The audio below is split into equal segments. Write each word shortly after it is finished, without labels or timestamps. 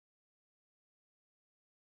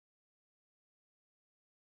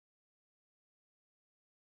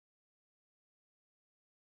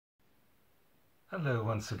Hello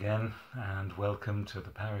once again, and welcome to the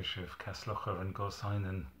parish of Caslocher and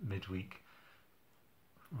Gorsainen Midweek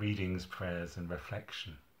readings, prayers and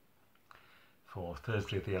reflection. For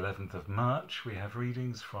Thursday the 11th of March we have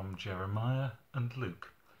readings from Jeremiah and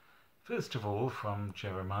Luke. First of all from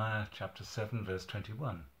Jeremiah chapter 7 verse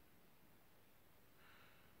 21.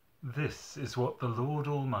 This is what the Lord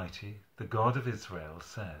Almighty, the God of Israel,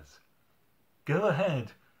 says. Go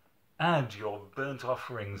ahead, add your burnt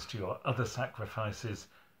offerings to your other sacrifices,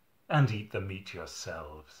 and eat the meat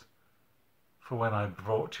yourselves. For when I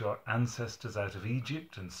brought your ancestors out of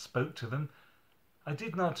Egypt and spoke to them, I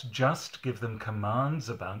did not just give them commands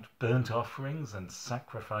about burnt offerings and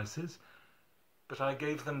sacrifices, but I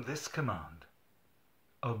gave them this command: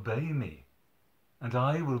 obey me, and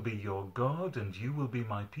I will be your God, and you will be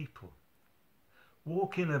my people.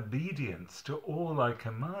 Walk in obedience to all I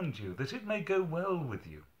command you, that it may go well with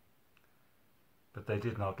you. But they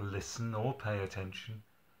did not listen or pay attention.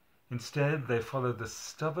 Instead, they followed the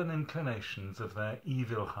stubborn inclinations of their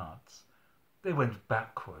evil hearts. They went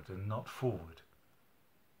backward and not forward.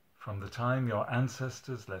 From the time your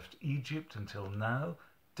ancestors left Egypt until now,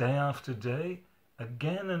 day after day,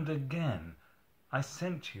 again and again, I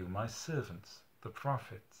sent you my servants, the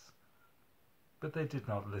prophets. But they did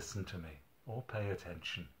not listen to me or pay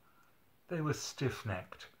attention. They were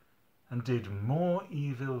stiff-necked and did more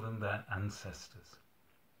evil than their ancestors.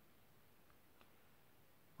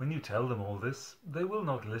 When you tell them all this, they will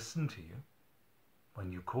not listen to you.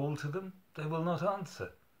 When you call to them, they will not answer.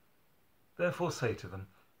 Therefore say to them,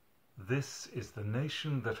 this is the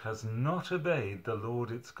nation that has not obeyed the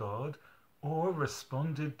Lord its God or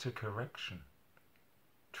responded to correction.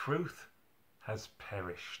 Truth has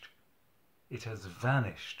perished. It has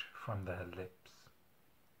vanished from their lips.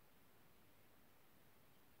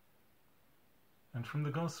 And from the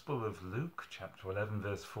Gospel of Luke, chapter 11,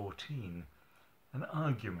 verse 14, an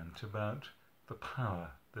argument about the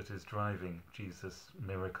power that is driving Jesus'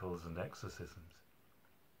 miracles and exorcisms.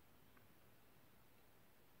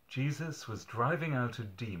 Jesus was driving out a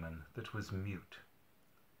demon that was mute.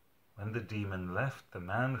 When the demon left, the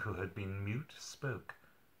man who had been mute spoke,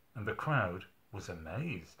 and the crowd was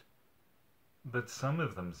amazed. But some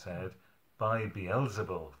of them said, by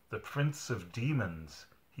Beelzebul, the prince of demons,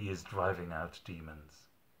 he is driving out demons.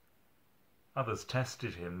 Others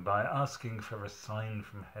tested him by asking for a sign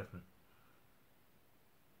from heaven.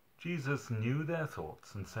 Jesus knew their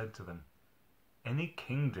thoughts and said to them, any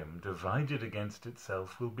kingdom divided against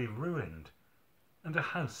itself will be ruined, and a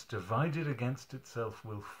house divided against itself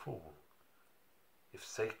will fall. If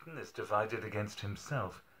Satan is divided against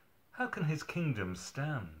himself, how can his kingdom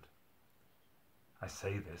stand? I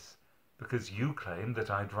say this because you claim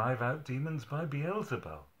that I drive out demons by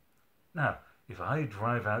Beelzebul. Now, if I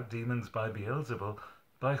drive out demons by Beelzebul,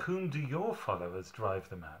 by whom do your followers drive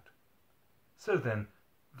them out? So then,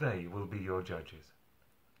 they will be your judges.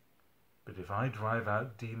 But if I drive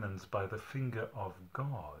out demons by the finger of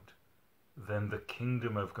God, then the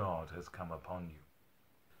kingdom of God has come upon you.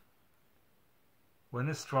 When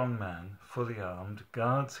a strong man, fully armed,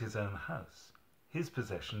 guards his own house, his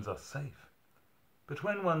possessions are safe. But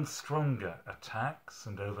when one stronger attacks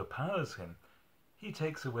and overpowers him, he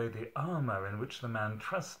takes away the armor in which the man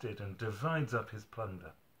trusted and divides up his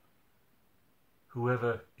plunder.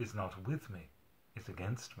 Whoever is not with me is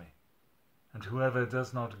against me, and whoever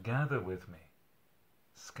does not gather with me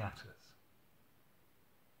scatters.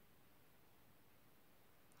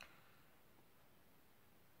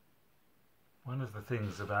 One of the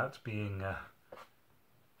things about being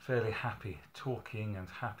fairly happy talking and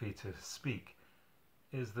happy to speak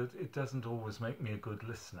is that it doesn't always make me a good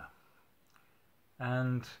listener.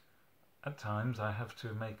 And at times I have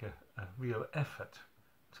to make a real effort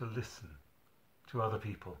to listen to other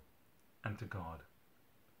people and to God.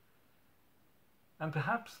 And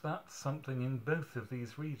perhaps that's something in both of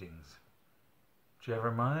these readings.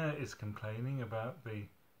 Jeremiah is complaining about the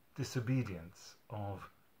disobedience of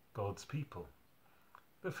God's people,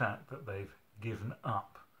 the fact that they've given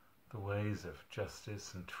up the ways of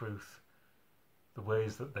justice and truth, the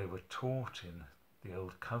ways that they were taught in the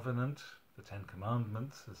Old Covenant, the Ten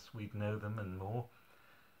Commandments as we'd know them and more,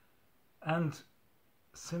 and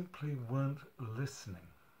simply weren't listening.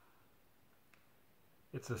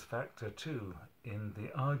 It's a factor too in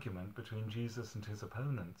the argument between Jesus and his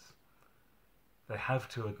opponents. They have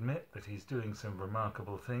to admit that he's doing some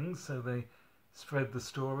remarkable things, so they spread the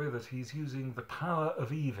story that he's using the power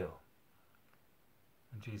of evil.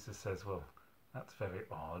 And Jesus says, well, that's very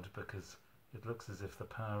odd, because it looks as if the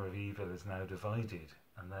power of evil is now divided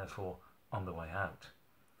and therefore on the way out.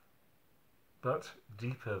 But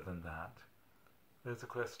deeper than that, there's a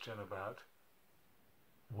question about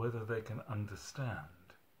whether they can understand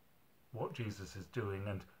what Jesus is doing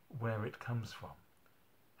and where it comes from.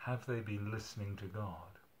 Have they been listening to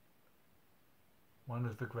God? One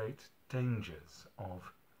of the great dangers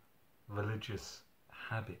of religious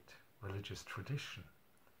habit, religious tradition,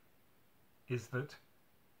 is that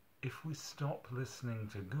if we stop listening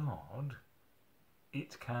to God,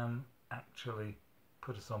 it can actually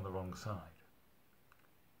put us on the wrong side.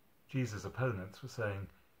 Jesus' opponents were saying,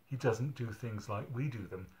 he doesn't do things like we do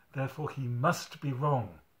them, therefore he must be wrong.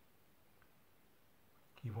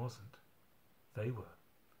 He wasn't. They were.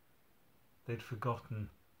 They'd forgotten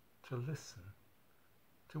to listen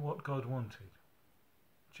to what God wanted.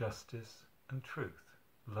 Justice and truth,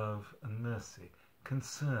 love and mercy,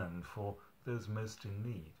 concern for those most in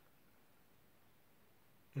need.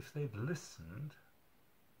 If they'd listened,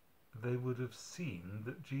 they would have seen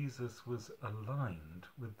that Jesus was aligned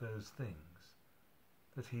with those things,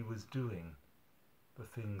 that he was doing the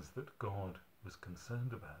things that God was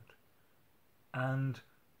concerned about, and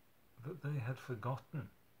that they had forgotten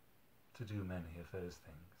to do many of those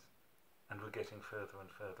things and were getting further and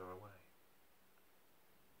further away.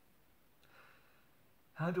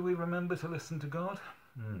 How do we remember to listen to God?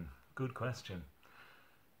 Good question.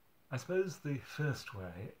 I suppose the first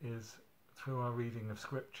way is through our reading of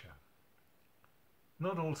Scripture.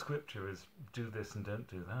 Not all Scripture is do this and don't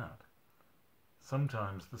do that.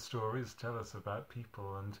 Sometimes the stories tell us about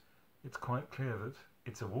people and it's quite clear that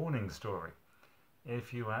it's a warning story.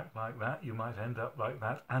 If you act like that, you might end up like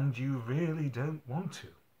that, and you really don't want to.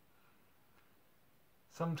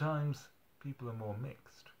 Sometimes people are more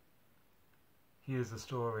mixed. Here's a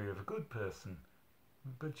story of a good person,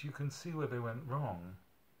 but you can see where they went wrong,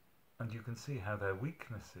 and you can see how their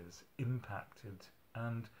weaknesses impacted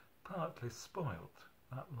and partly spoilt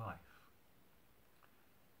that life.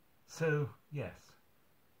 So, yes,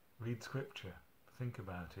 read Scripture, think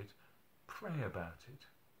about it, pray about it,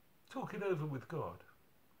 talk it over with God.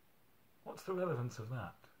 What's the relevance of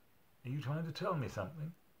that? Are you trying to tell me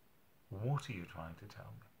something? What are you trying to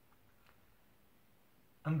tell me?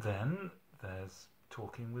 And then there's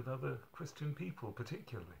talking with other Christian people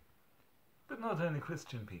particularly. But not only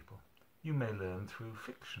Christian people. You may learn through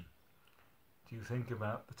fiction. Do you think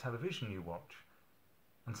about the television you watch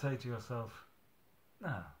and say to yourself,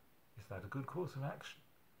 now, is that a good course of action?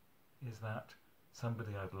 Is that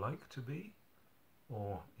somebody I'd like to be?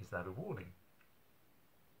 Or is that a warning?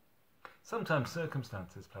 Sometimes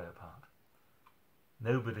circumstances play a part.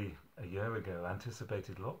 Nobody a year ago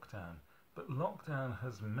anticipated lockdown, but lockdown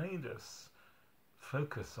has made us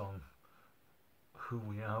focus on who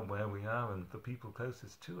we are, where we are, and the people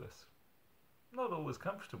closest to us. Not always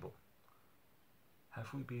comfortable. Have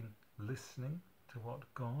we been listening to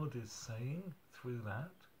what God is saying through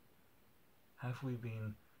that? Have we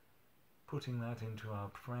been putting that into our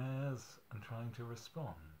prayers and trying to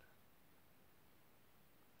respond?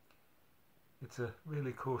 It's a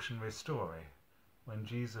really cautionary story when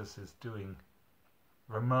Jesus is doing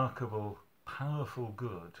remarkable, powerful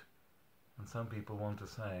good, and some people want to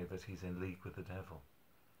say that he's in league with the devil.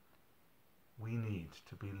 We need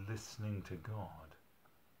to be listening to God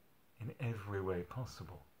in every way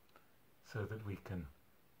possible so that we can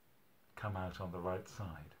come out on the right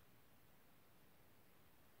side.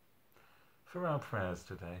 For our prayers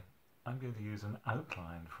today, I'm going to use an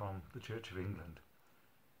outline from the Church of England.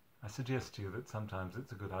 I suggest to you that sometimes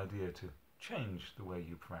it's a good idea to change the way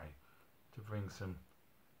you pray, to bring some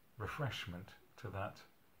refreshment to that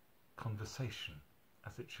conversation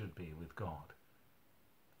as it should be with God.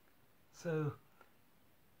 So,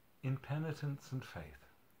 in penitence and faith,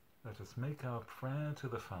 let us make our prayer to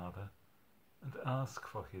the Father and ask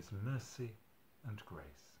for his mercy and grace.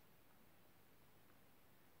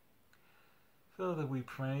 Father, we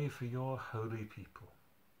pray for your holy people.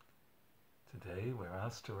 Today we're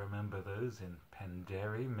asked to remember those in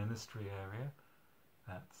Penderry ministry area,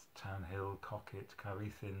 that's Townhill, Cockett,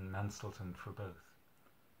 Carrifin, Manselton for both.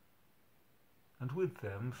 And with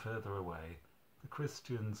them, further away, the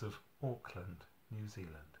Christians of Auckland, New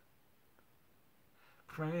Zealand.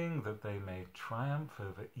 Praying that they may triumph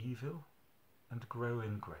over evil and grow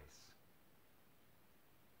in grace.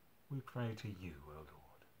 We pray to you, O Lord.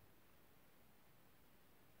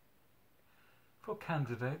 For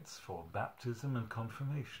candidates for baptism and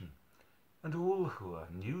confirmation, and all who are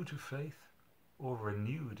new to faith or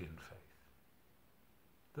renewed in faith,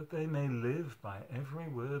 that they may live by every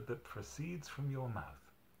word that proceeds from your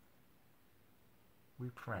mouth. We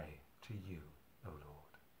pray to you, O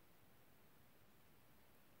Lord.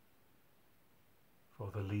 For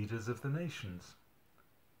the leaders of the nations,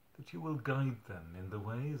 that you will guide them in the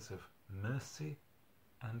ways of mercy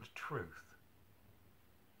and truth.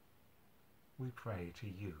 we pray to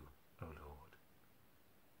you, O Lord.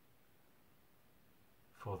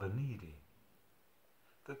 For the needy,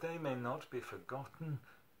 that they may not be forgotten,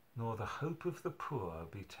 nor the hope of the poor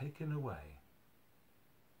be taken away,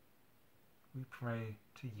 we pray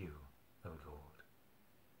to you, O Lord.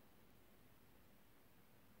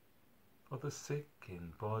 For the sick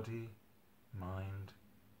in body, mind,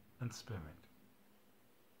 and spirit,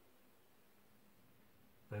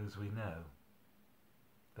 those we know,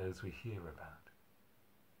 those we hear about,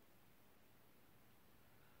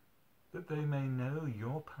 that they may know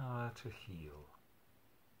your power to heal,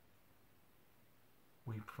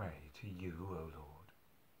 we pray to you, O Lord.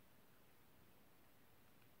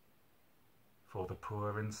 For the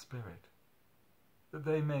poor in spirit, that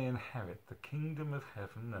they may inherit the kingdom of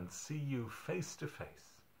heaven and see you face to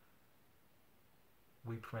face,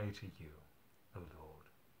 we pray to you, O Lord.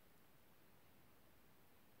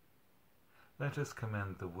 Let us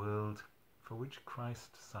commend the world for which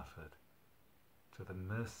Christ suffered to the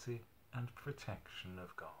mercy and protection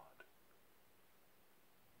of God.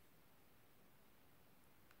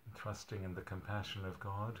 And trusting in the compassion of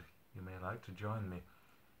God, you may like to join me.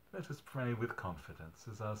 Let us pray with confidence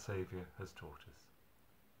as our Saviour has taught us.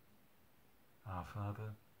 Our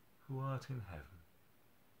Father, who art in heaven,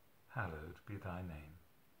 hallowed be thy name.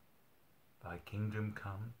 Thy kingdom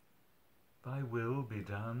come, thy will be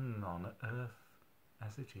done on earth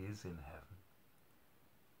as it is in heaven.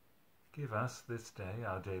 Give us this day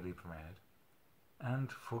our daily bread,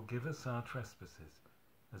 and forgive us our trespasses,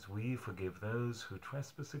 as we forgive those who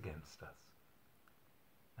trespass against us.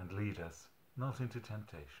 And lead us not into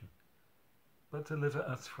temptation, but deliver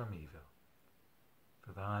us from evil.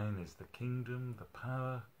 For thine is the kingdom, the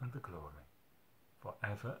power, and the glory, for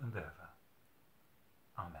ever and ever.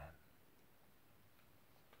 Amen.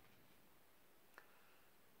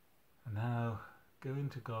 And now go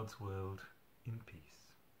into God's world in peace.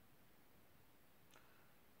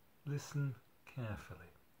 Listen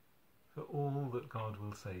carefully for all that God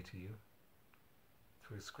will say to you,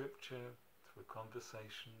 through scripture, through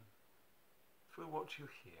conversation, through what you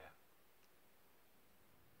hear.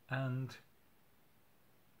 And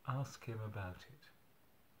ask him about it,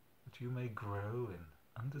 that you may grow in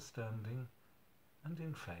understanding and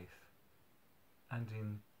in faith and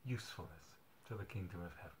in usefulness to the kingdom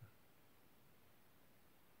of heaven.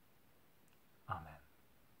 Amen.